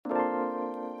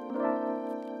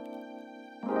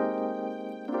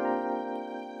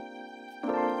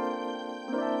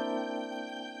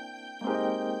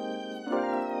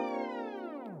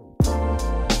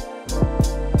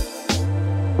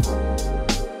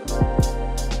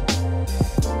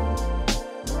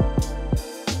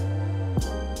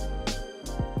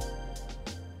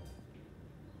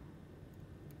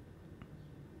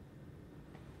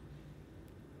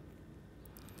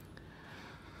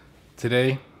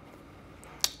Today,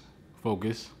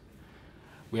 focus,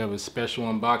 we have a special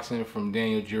unboxing from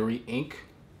Daniel Jury Inc.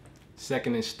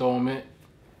 Second installment,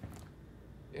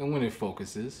 and when it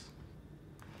focuses.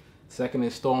 Second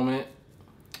installment,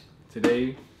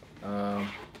 today,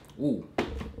 hold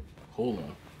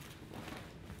on.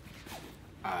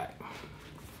 Alright,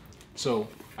 so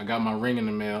I got my ring in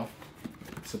the mail,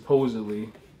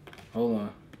 supposedly, hold on.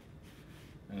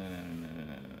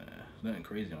 Nothing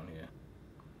crazy on here.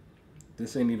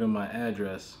 This ain't even my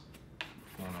address,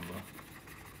 phone number.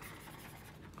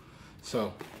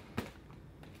 So,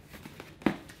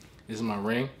 this is my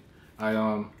ring.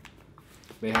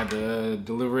 They had to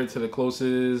deliver it to the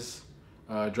closest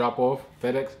drop-off,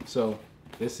 FedEx. So,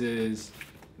 this is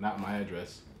not my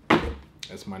address.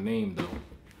 That's my name though.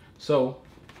 So,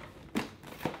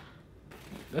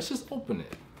 let's just open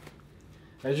it.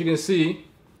 As you can see,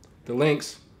 the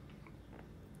links,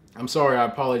 I'm sorry, I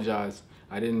apologize.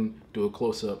 I didn't do a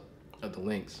close-up of the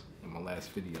links in my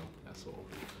last video, that's all.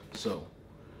 So,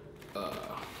 you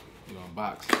know,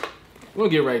 unbox. We're gonna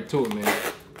get right to it,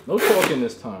 man. No talking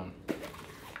this time.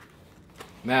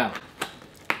 Now,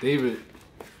 David,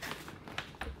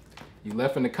 you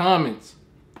left in the comments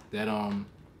that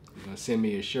you're gonna send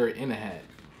me a shirt and a hat.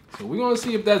 So we're gonna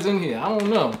see if that's in here. I don't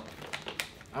know.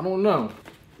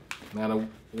 Now the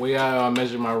way I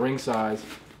measure my ring size,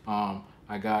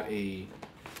 I got a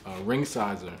ring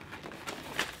sizer.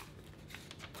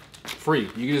 Free.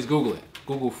 You can just Google it.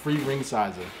 Google free ring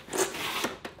sizer.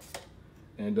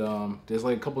 And there's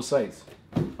like a couple sites.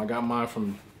 I got mine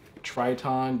from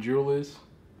Triton Jewelers,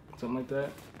 something like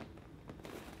that.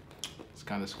 It's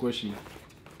kind of squishy.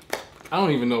 I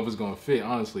don't even know if it's gonna fit,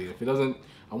 honestly. If it doesn't,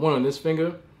 I want it on this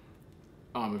finger.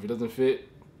 If it doesn't fit,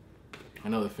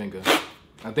 another finger.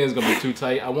 I think it's gonna be too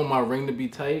tight. I want my ring to be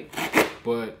tight,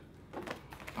 but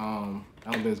I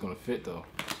don't think it's gonna fit though.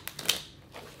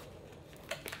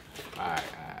 Alright.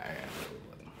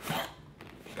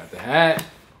 Got the hat.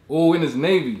 Oh, and it's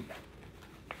navy.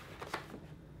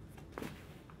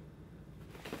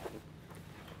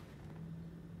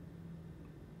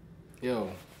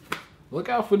 Yo, look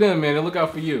out for them, man. They look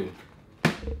out for you.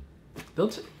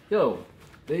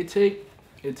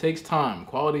 It takes time.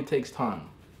 Quality takes time.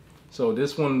 So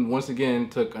this one, once again,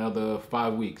 took another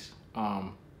 5 weeks.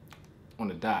 On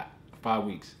the dot, 5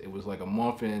 weeks. It was like a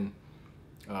month and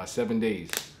 7 days.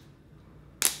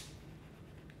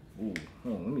 Ooh,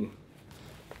 hold on, let me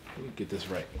get this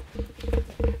right.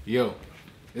 Yo,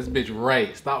 this bitch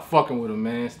right. Stop fucking with him,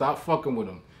 man. Stop fucking with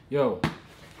him. Yo,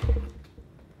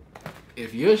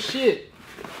 if your shit,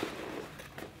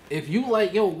 if you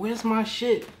like, yo, where's my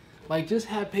shit? Like, just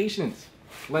have patience.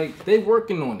 Like, they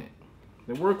working on it.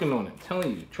 They're working on it. I'm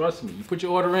telling you, trust me. You put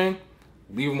your order in,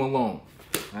 leave them alone.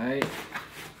 Alright?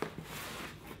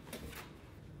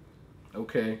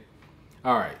 Okay.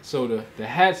 Alright, so the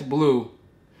hat's blue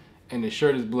and the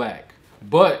shirt is black.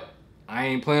 But I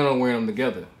ain't planning on wearing them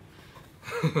together.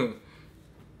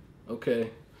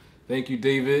 Okay. Thank you,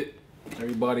 David.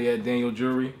 Everybody at Daniel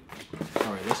Jury.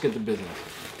 Alright, let's get to business.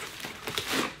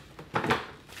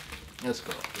 Let's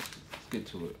go. Let's get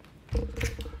to it.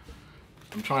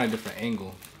 I'm trying a different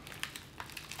angle.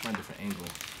 Right now.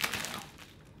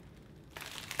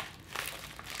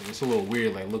 So it's a little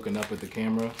weird, like looking up at the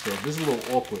camera. So if this is a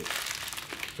little awkward,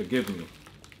 forgive me.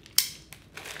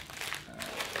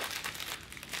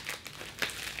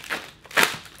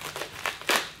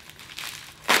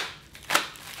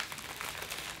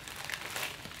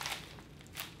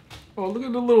 Oh, look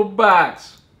at the little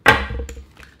box.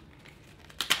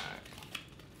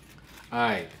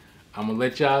 Alright, I'm gonna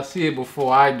let y'all see it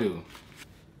before I do.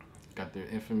 Got the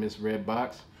infamous red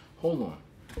box. Hold on.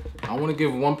 I want to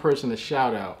give one person a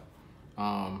shout out.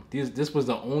 This was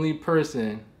the only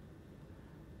person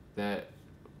that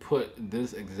put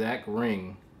this exact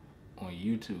ring on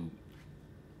YouTube.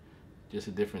 Just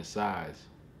a different size.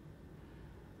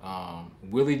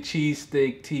 Willie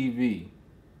Cheesesteak TV.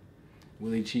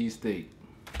 Willie Cheesesteak.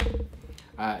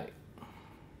 Alright.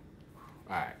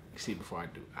 Alright. See before I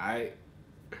do. Alright.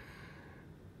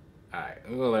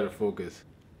 I'm gonna let it focus.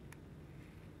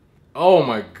 Oh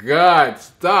my God,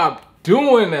 stop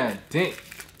doing that.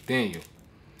 Daniel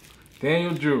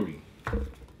Jury.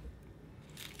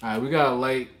 Alright, we got a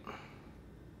light.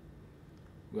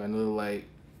 We got another light.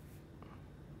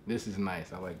 This is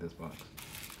nice. I like this box.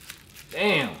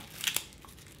 Damn.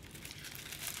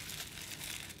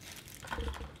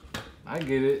 I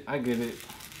get it.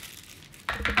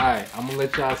 Alright, I'm gonna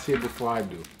let y'all see it before I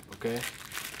do, okay?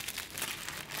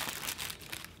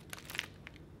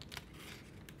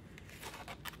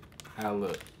 How I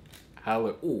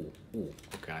look? Ooh,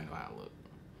 okay, I know how I look.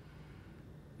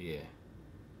 Yeah.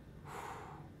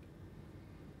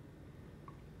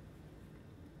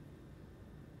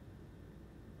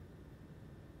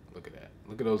 Look at that.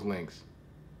 Look at those links.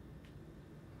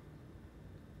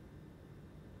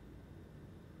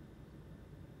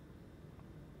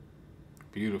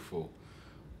 Beautiful.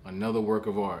 Another work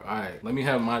of art. All right, let me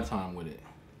have my time with it.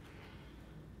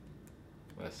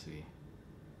 Let's see.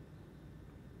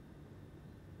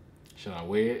 Should I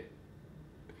weigh it?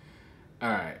 All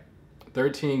right,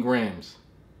 13 grams.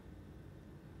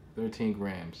 13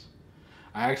 grams.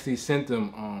 I actually sent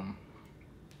them,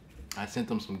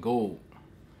 some gold,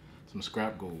 some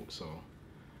scrap gold, so,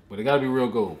 but it gotta be real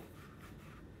gold.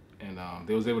 And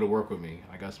they was able to work with me.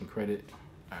 I got some credit.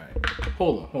 All right,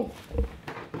 hold on.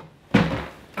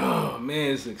 Oh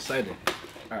man, it's exciting.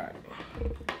 All right,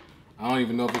 I don't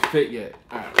even know if it fit yet.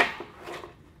 All right,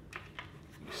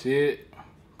 you see it?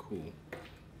 Cool.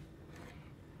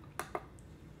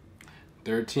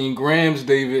 13 grams,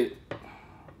 David.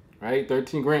 Right,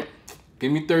 13 grams.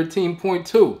 Give me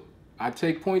 13.2. I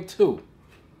take 0.2.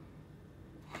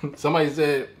 Somebody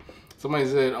said,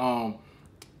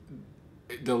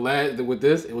 the last with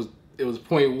this, it was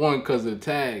 0.1 because of the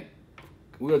tag.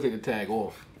 We're gonna take the tag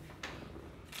off.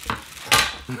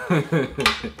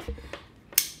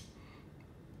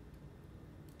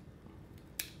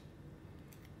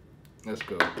 Let's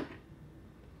go.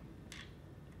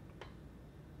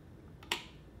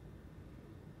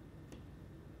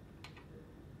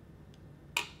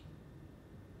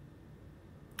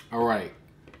 All right,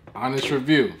 honest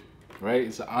review, right?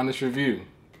 It's an honest review,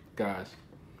 guys.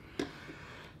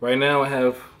 Right now I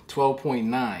have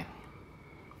 12.9.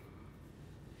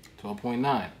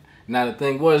 12.9. Now the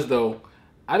thing was though,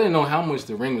 I didn't know how much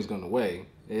the ring was gonna weigh.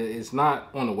 It's not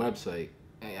on the website.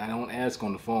 I don't ask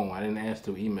on the phone. I didn't ask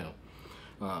through email.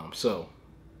 So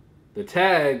the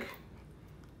tag,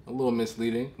 a little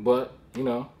misleading, but you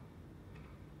know,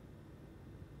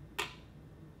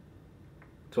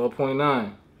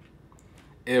 12.9.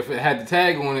 If it had the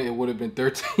tag on it, it would have been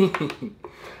 13.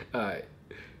 All right.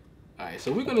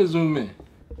 So we're gonna zoom in.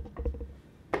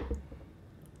 All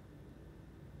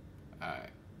right.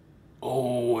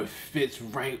 Oh, it fits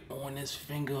right on this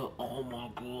finger. Oh my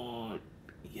God.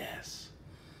 Yes.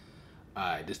 All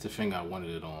right, this is the finger I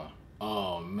wanted it on.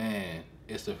 Oh man,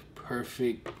 it's the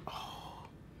perfect. Oh,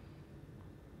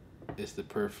 it's the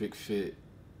perfect fit.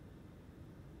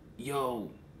 Yo,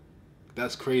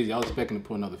 that's crazy. I was expecting to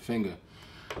put another finger.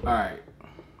 All right,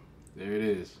 there it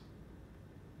is.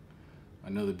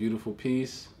 Another beautiful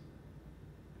piece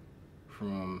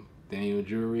from Daniel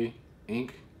Jewelry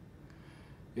Inc.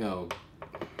 Yo,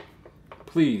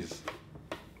 please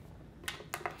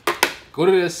go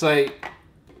to this site,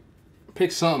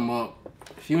 pick something up.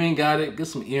 If you ain't got it, get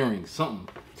some earrings, something.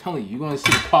 I'm telling you, you're gonna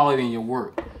see the quality in your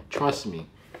work. Trust me.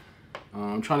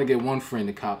 I'm trying to get one friend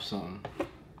to cop something.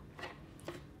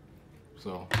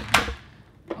 So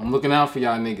I'm looking out for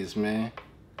y'all niggas, man.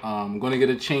 I'm gonna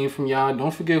get a chain from y'all.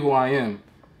 Don't forget who I am.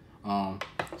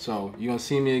 So you're gonna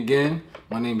see me again.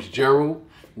 My name's Gerald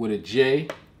with a J,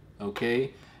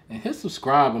 okay? And hit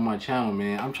subscribe on my channel,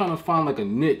 man. I'm trying to find like a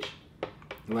niche.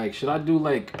 Like, should I do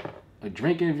like a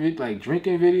drinking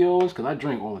videos? Cause I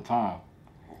drink all the time.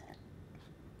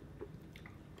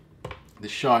 The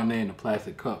Chardonnay in a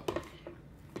plastic cup.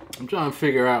 I'm trying to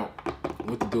figure out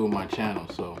what to do with my channel.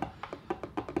 So,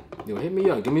 yo, hit me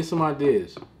up. Give me some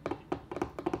ideas.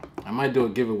 I might do a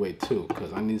giveaway too,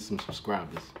 because I need some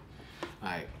subscribers.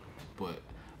 Alright, but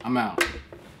I'm out.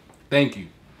 Thank you.